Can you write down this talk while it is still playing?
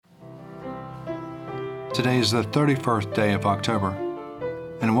Today is the 31st day of October,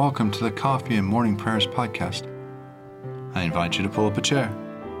 and welcome to the Coffee and Morning Prayers podcast. I invite you to pull up a chair,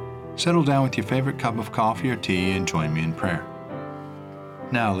 settle down with your favorite cup of coffee or tea, and join me in prayer.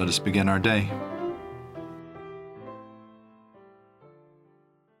 Now let us begin our day.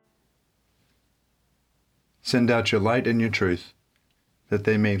 Send out your light and your truth, that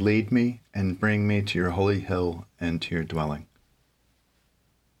they may lead me and bring me to your holy hill and to your dwelling.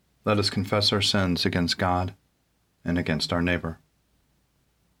 Let us confess our sins against God and against our neighbor.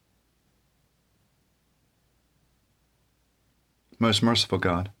 Most merciful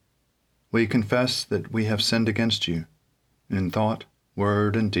God, we confess that we have sinned against you in thought,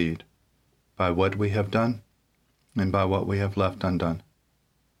 word, and deed, by what we have done and by what we have left undone.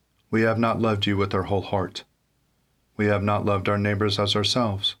 We have not loved you with our whole heart. We have not loved our neighbors as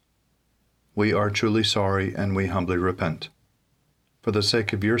ourselves. We are truly sorry, and we humbly repent. For the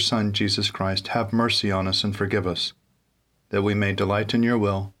sake of your Son, Jesus Christ, have mercy on us and forgive us, that we may delight in your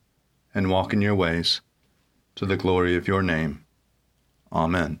will and walk in your ways, to the glory of your name.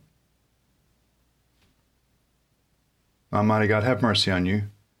 Amen. Almighty God, have mercy on you,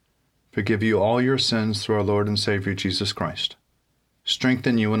 forgive you all your sins through our Lord and Savior Jesus Christ,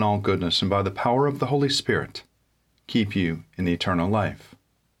 strengthen you in all goodness, and by the power of the Holy Spirit, keep you in eternal life.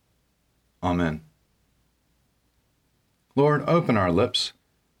 Amen. Lord, open our lips,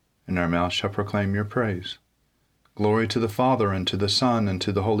 and our mouth shall proclaim your praise. Glory to the Father, and to the Son, and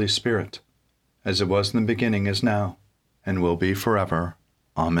to the Holy Spirit, as it was in the beginning, is now, and will be forever.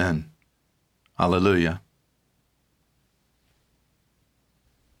 Amen. Alleluia.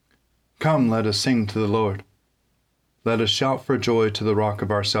 Come, let us sing to the Lord. Let us shout for joy to the rock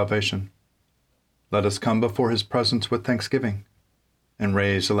of our salvation. Let us come before his presence with thanksgiving, and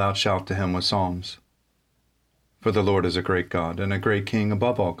raise a loud shout to him with psalms. For the Lord is a great God, and a great King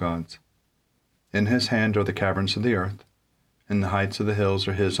above all gods. In his hand are the caverns of the earth, and the heights of the hills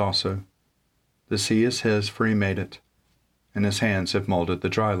are his also. The sea is his, for he made it, and his hands have molded the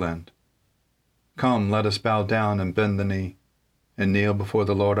dry land. Come, let us bow down and bend the knee, and kneel before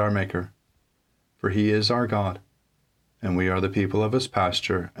the Lord our Maker. For he is our God, and we are the people of his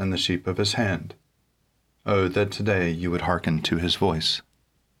pasture and the sheep of his hand. Oh, that today you would hearken to his voice.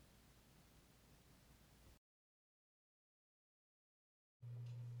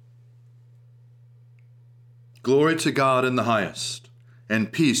 Glory to God in the highest,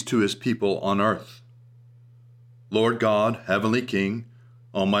 and peace to his people on earth. Lord God, heavenly King,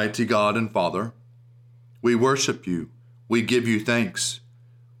 almighty God and Father, we worship you, we give you thanks,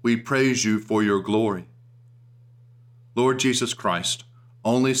 we praise you for your glory. Lord Jesus Christ,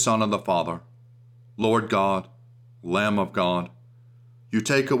 only Son of the Father, Lord God, Lamb of God, you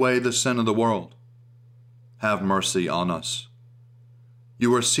take away the sin of the world. Have mercy on us.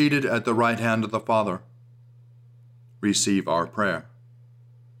 You are seated at the right hand of the Father. Receive our prayer.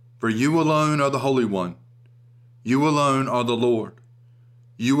 For you alone are the Holy One. You alone are the Lord.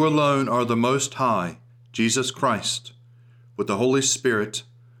 You alone are the Most High, Jesus Christ, with the Holy Spirit,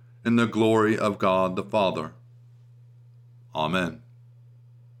 in the glory of God the Father. Amen.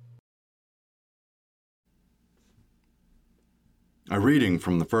 A reading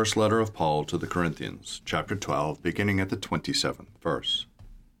from the first letter of Paul to the Corinthians, chapter 12, beginning at the 27th verse.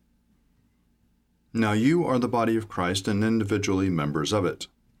 Now you are the body of Christ and individually members of it.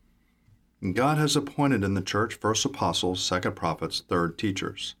 God has appointed in the church first apostles, second prophets, third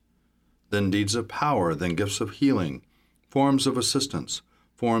teachers, then deeds of power, then gifts of healing, forms of assistance,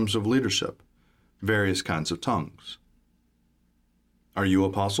 forms of leadership, various kinds of tongues. Are you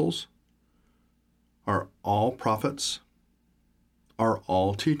apostles? Are all prophets? Are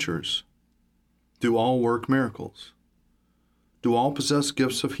all teachers? Do all work miracles? Do all possess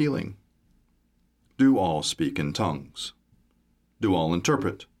gifts of healing? Do all speak in tongues? Do all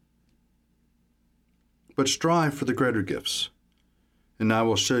interpret? But strive for the greater gifts, and I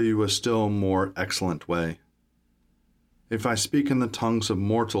will show you a still more excellent way. If I speak in the tongues of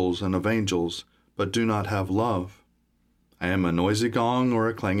mortals and of angels, but do not have love, I am a noisy gong or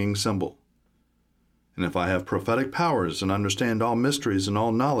a clanging cymbal. And if I have prophetic powers and understand all mysteries and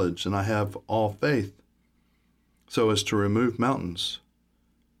all knowledge, and I have all faith, so as to remove mountains,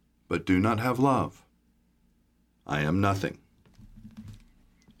 but do not have love, I am nothing.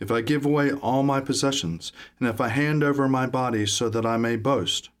 If I give away all my possessions, and if I hand over my body so that I may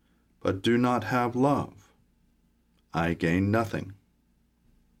boast, but do not have love, I gain nothing.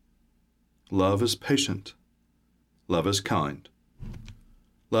 Love is patient. Love is kind.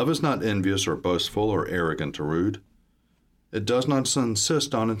 Love is not envious or boastful or arrogant or rude. It does not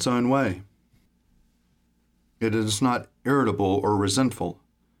insist on its own way. It is not irritable or resentful.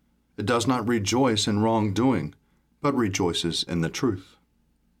 It does not rejoice in wrongdoing, but rejoices in the truth.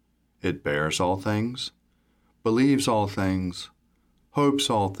 It bears all things, believes all things, hopes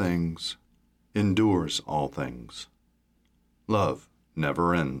all things, endures all things. Love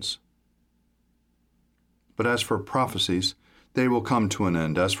never ends. But as for prophecies, they will come to an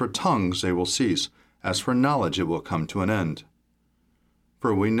end. As for tongues, they will cease. As for knowledge, it will come to an end.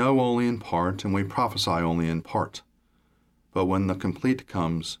 For we know only in part, and we prophesy only in part. But when the complete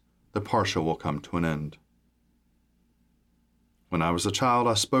comes, the partial will come to an end. When I was a child,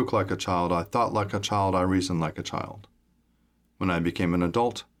 I spoke like a child, I thought like a child, I reasoned like a child. When I became an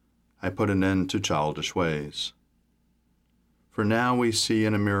adult, I put an end to childish ways. For now we see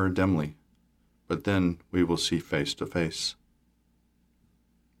in a mirror dimly, but then we will see face to face.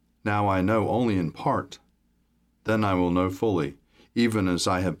 Now I know only in part, then I will know fully, even as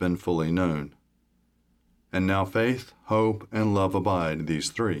I have been fully known. And now faith, hope, and love abide, these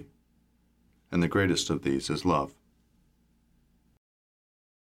three, and the greatest of these is love.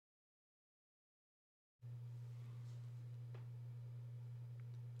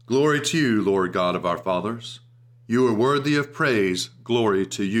 Glory to you, Lord God of our fathers. You are worthy of praise. Glory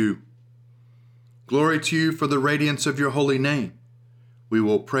to you. Glory to you for the radiance of your holy name. We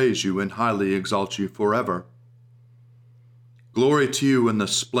will praise you and highly exalt you forever. Glory to you in the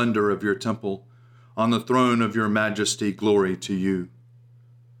splendor of your temple. On the throne of your majesty, glory to you.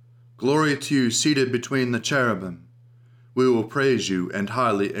 Glory to you seated between the cherubim. We will praise you and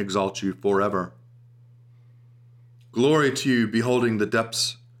highly exalt you forever. Glory to you beholding the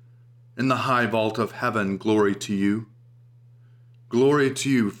depths. In the high vault of heaven, glory to you. Glory to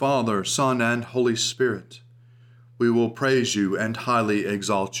you, Father, Son, and Holy Spirit. We will praise you and highly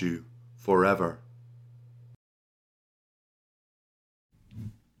exalt you forever.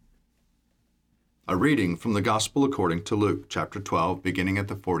 A reading from the Gospel according to Luke, chapter 12, beginning at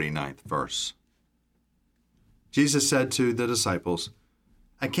the 49th verse. Jesus said to the disciples,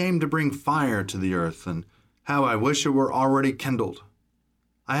 I came to bring fire to the earth, and how I wish it were already kindled.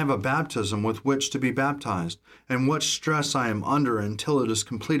 I have a baptism with which to be baptized, and what stress I am under until it is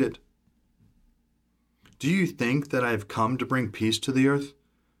completed. Do you think that I have come to bring peace to the earth?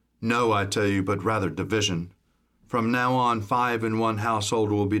 No, I tell you, but rather division. From now on, 5 in one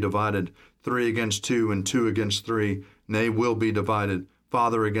household will be divided, 3 against 2 and 2 against 3, nay, will be divided,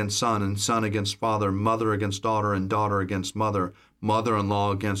 father against son and son against father, mother against daughter and daughter against mother,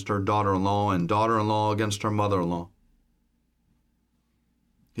 mother-in-law against her daughter-in-law and daughter-in-law against her mother-in-law.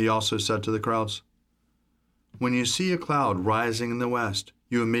 He also said to the crowds, when you see a cloud rising in the west,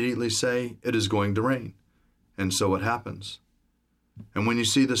 you immediately say, it is going to rain. And so it happens. And when you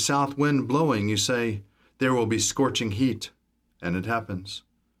see the south wind blowing, you say, there will be scorching heat. And it happens.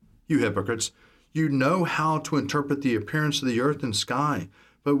 You hypocrites, you know how to interpret the appearance of the earth and sky,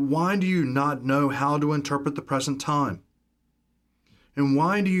 but why do you not know how to interpret the present time? And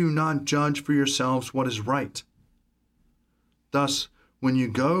why do you not judge for yourselves what is right? Thus, when you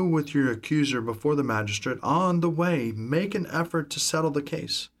go with your accuser before the magistrate, on the way, make an effort to settle the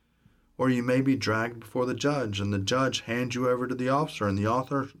case. Or you may be dragged before the judge, and the judge hand you over to the officer, and the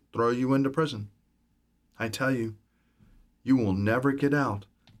officer throw you into prison. I tell you, you will never get out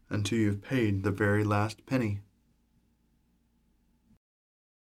until you've paid the very last penny.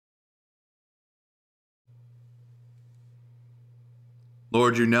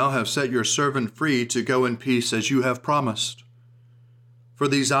 Lord, you now have set your servant free to go in peace as you have promised. For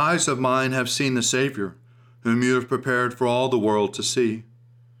these eyes of mine have seen the Savior, whom you have prepared for all the world to see,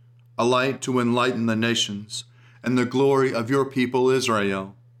 a light to enlighten the nations, and the glory of your people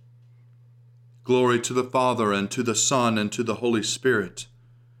Israel. Glory to the Father, and to the Son, and to the Holy Spirit,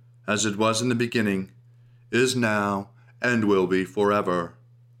 as it was in the beginning, is now, and will be forever.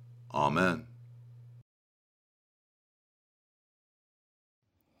 Amen.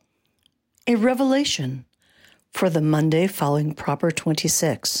 A revelation for the Monday following Proper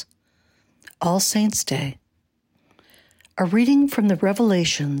 26, All Saints' Day. A reading from the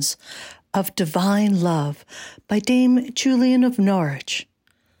Revelations of Divine Love by Dame Julian of Norwich,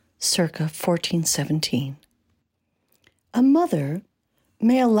 circa 1417. A mother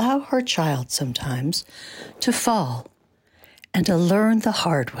may allow her child sometimes to fall and to learn the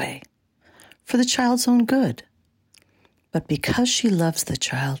hard way for the child's own good. But because she loves the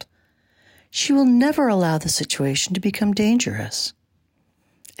child, she will never allow the situation to become dangerous.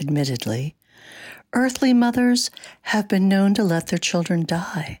 Admittedly, earthly mothers have been known to let their children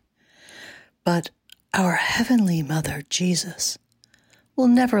die, but our Heavenly Mother, Jesus, will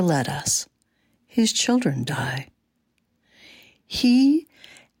never let us, His children, die. He,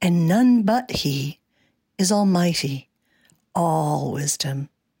 and none but He, is almighty, all wisdom,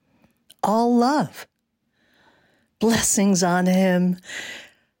 all love. Blessings on him.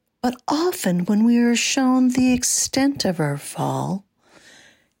 But often when we are shown the extent of our fall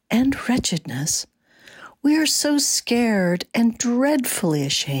and wretchedness, we are so scared and dreadfully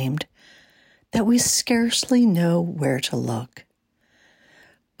ashamed that we scarcely know where to look.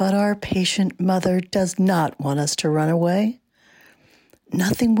 But our patient mother does not want us to run away.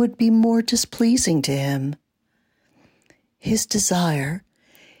 Nothing would be more displeasing to him. His desire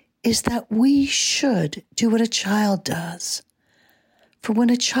is that we should do what a child does. For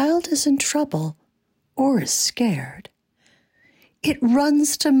when a child is in trouble or is scared, it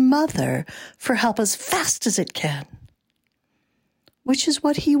runs to mother for help as fast as it can, which is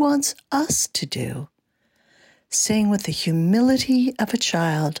what he wants us to do, saying with the humility of a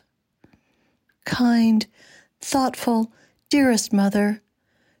child, "Kind, thoughtful, dearest mother,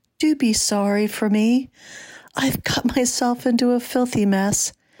 do be sorry for me. I've got myself into a filthy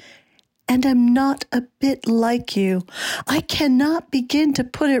mess, and am not a bit like you. I cannot begin to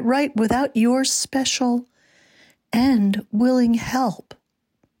put it right without your special and willing help."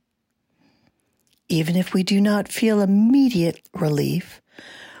 Even if we do not feel immediate relief,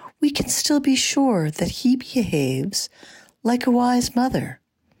 we can still be sure that he behaves like a wise mother.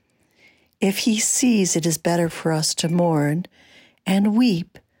 If he sees it is better for us to mourn and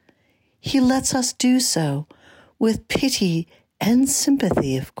weep, he lets us do so with pity and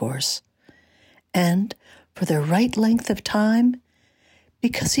sympathy, of course, and for the right length of time,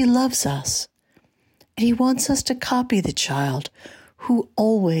 because he loves us. And he wants us to copy the child who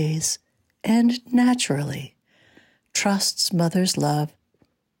always and naturally trusts mother's love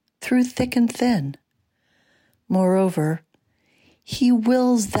through thick and thin. Moreover, he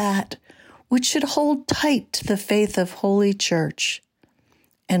wills that which should hold tight to the faith of Holy Church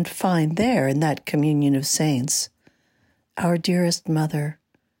and find there in that communion of saints our dearest mother,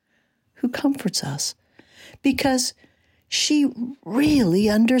 who comforts us because she really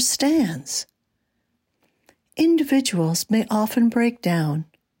understands. Individuals may often break down,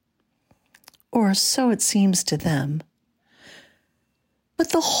 or so it seems to them,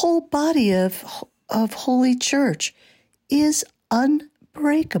 but the whole body of Holy Church is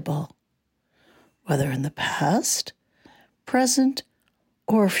unbreakable, whether in the past, present,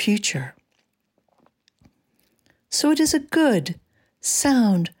 or future. So it is a good,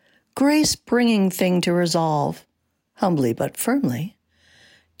 sound, grace-bringing thing to resolve, humbly but firmly,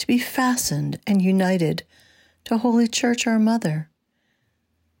 to be fastened and united to Holy Church, our Mother.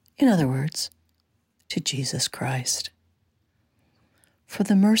 In other words, to Jesus Christ. For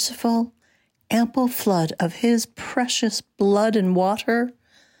the merciful, ample flood of his precious blood and water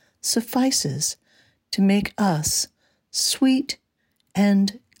suffices to make us sweet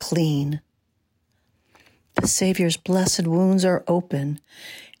and clean. The Savior's blessed wounds are open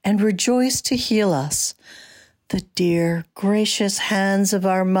and rejoice to heal us. The dear, gracious hands of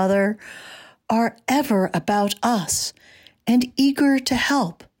our Mother are ever about us and eager to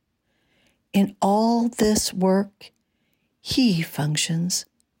help. In all this work, he functions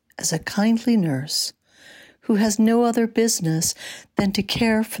as a kindly nurse who has no other business than to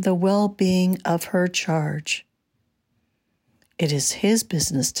care for the well-being of her charge. It is his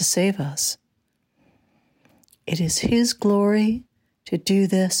business to save us. It is his glory to do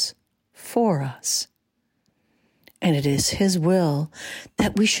this for us. And it is his will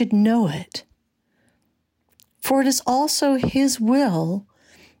that we should know it. For it is also his will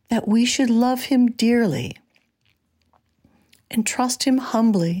that we should love him dearly and trust him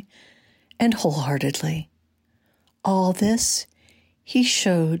humbly and wholeheartedly. All this he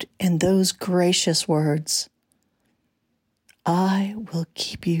showed in those gracious words, "I will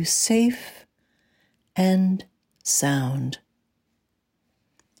keep you safe and sound."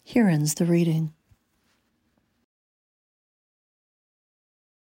 Here ends the reading.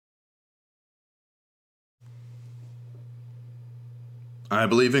 I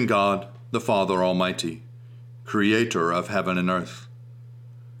believe in God, the Father Almighty, creator of heaven and earth.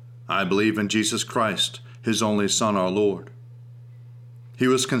 I believe in Jesus Christ, his only Son, our Lord. He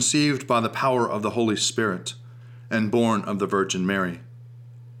was conceived by the power of the Holy Spirit and born of the Virgin Mary,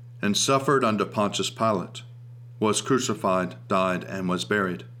 and suffered under Pontius Pilate, was crucified, died, and was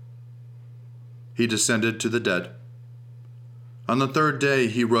buried. He descended to the dead. On the third day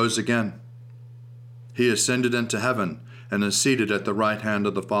he rose again. He ascended into heaven and is seated at the right hand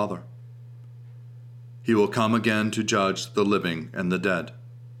of the Father. He will come again to judge the living and the dead.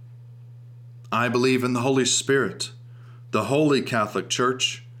 I believe in the Holy Spirit, the Holy Catholic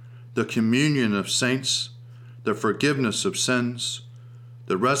Church, the communion of saints, the forgiveness of sins,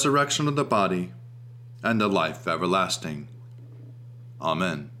 the resurrection of the body, and the life everlasting.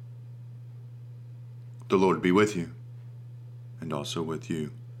 Amen. The Lord be with you, and also with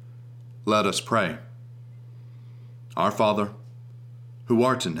you. Let us pray. Our Father, who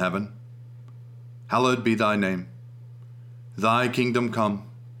art in heaven, hallowed be thy name. Thy kingdom come,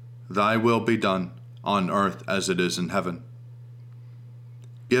 thy will be done, on earth as it is in heaven.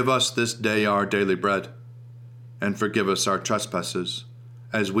 Give us this day our daily bread, and forgive us our trespasses,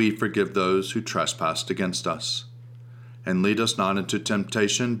 as we forgive those who trespass against us. And lead us not into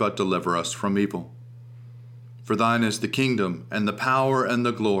temptation, but deliver us from evil. For thine is the kingdom, and the power, and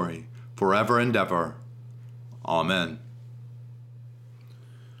the glory, forever and ever. Amen.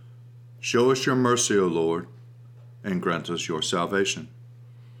 Show us your mercy, O Lord, and grant us your salvation.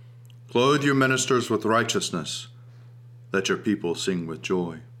 Clothe your ministers with righteousness. Let your people sing with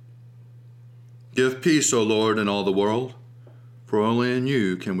joy. Give peace, O Lord, in all the world, for only in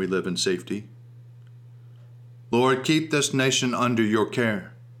you can we live in safety. Lord, keep this nation under your care,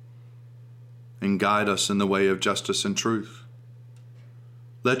 and guide us in the way of justice and truth.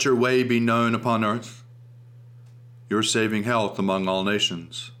 Let your way be known upon earth, your saving health among all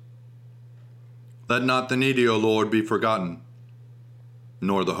nations. Let not the needy, O Lord, be forgotten,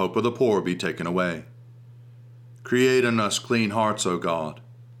 nor the hope of the poor be taken away. Create in us clean hearts, O God,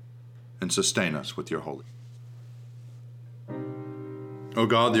 and sustain us with your holy. O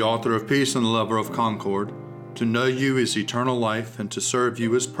God, the author of peace and the lover of concord, to know you is eternal life, and to serve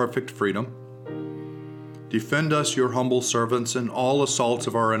you is perfect freedom. Defend us, your humble servants, in all assaults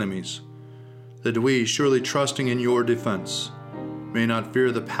of our enemies, that we, surely trusting in your defense, may not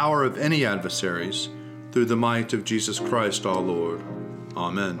fear the power of any adversaries, through the might of Jesus Christ our Lord.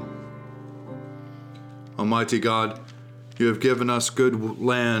 Amen. Almighty God, you have given us good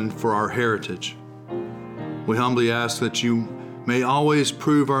land for our heritage. We humbly ask that you may always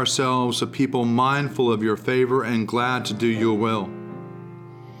prove ourselves a people mindful of your favor and glad to do your will.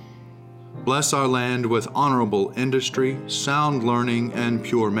 Bless our land with honorable industry, sound learning, and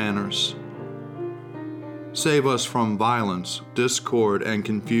pure manners. Save us from violence, discord, and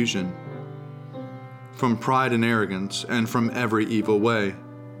confusion, from pride and arrogance, and from every evil way.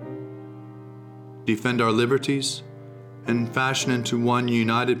 Defend our liberties, and fashion into one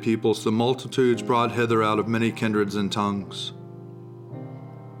united peoples the multitudes brought hither out of many kindreds and tongues.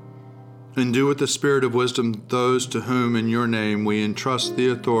 Endue with the spirit of wisdom those to whom in your name we entrust the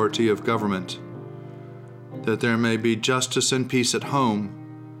authority of government, that there may be justice and peace at home,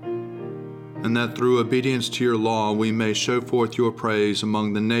 and that through obedience to your law we may show forth your praise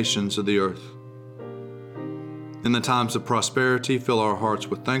among the nations of the earth. In the times of prosperity, fill our hearts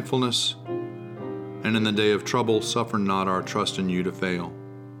with thankfulness, and in the day of trouble, suffer not our trust in you to fail.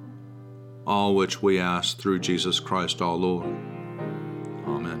 All which we ask through Jesus Christ our Lord.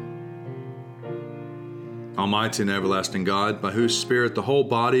 Amen. Almighty and everlasting God, by whose Spirit the whole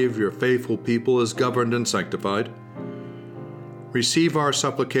body of your faithful people is governed and sanctified, receive our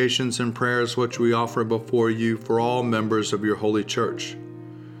supplications and prayers which we offer before you for all members of your holy church,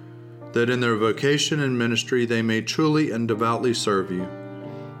 that in their vocation and ministry they may truly and devoutly serve you,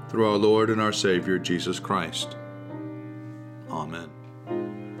 through our Lord and our Savior, Jesus Christ. Amen.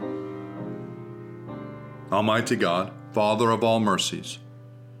 Almighty God, Father of all mercies,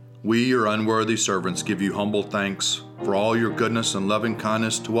 we, your unworthy servants, give you humble thanks for all your goodness and loving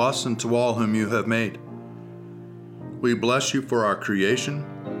kindness to us and to all whom you have made. We bless you for our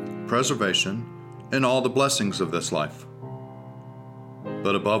creation, preservation, and all the blessings of this life,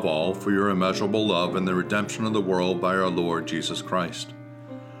 but above all for your immeasurable love and the redemption of the world by our Lord Jesus Christ,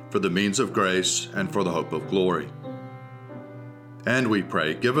 for the means of grace and for the hope of glory. And we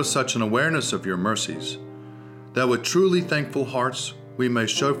pray, give us such an awareness of your mercies, that with truly thankful hearts we may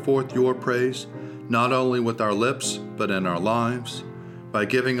show forth your praise, not only with our lips, but in our lives, by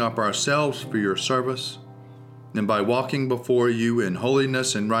giving up ourselves for your service, and by walking before you in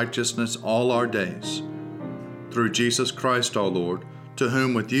holiness and righteousness all our days. Through Jesus Christ our Lord, to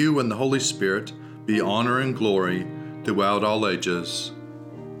whom with you and the Holy Spirit be honor and glory throughout all ages.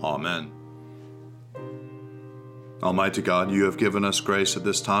 Amen. Almighty God, you have given us grace at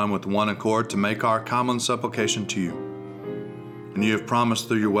this time with one accord to make our common supplication to you. And you have promised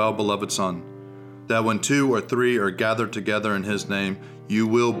through your well-beloved Son, that when 2 or 3 are gathered together in his name, you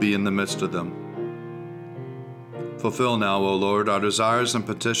will be in the midst of them. Fulfill now, O Lord, our desires and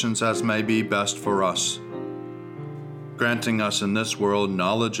petitions as may be best for us, granting us in this world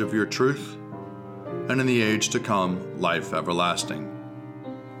knowledge of your truth, and in the age to come, life everlasting.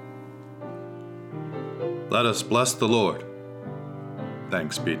 Let us bless the Lord.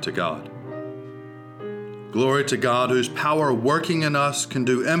 Thanks be to God. Glory to God, whose power working in us can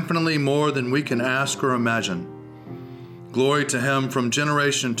do infinitely more than we can ask or imagine. Glory to him from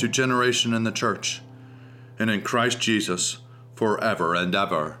generation to generation in the church, and in Christ Jesus forever and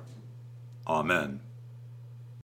ever. Amen.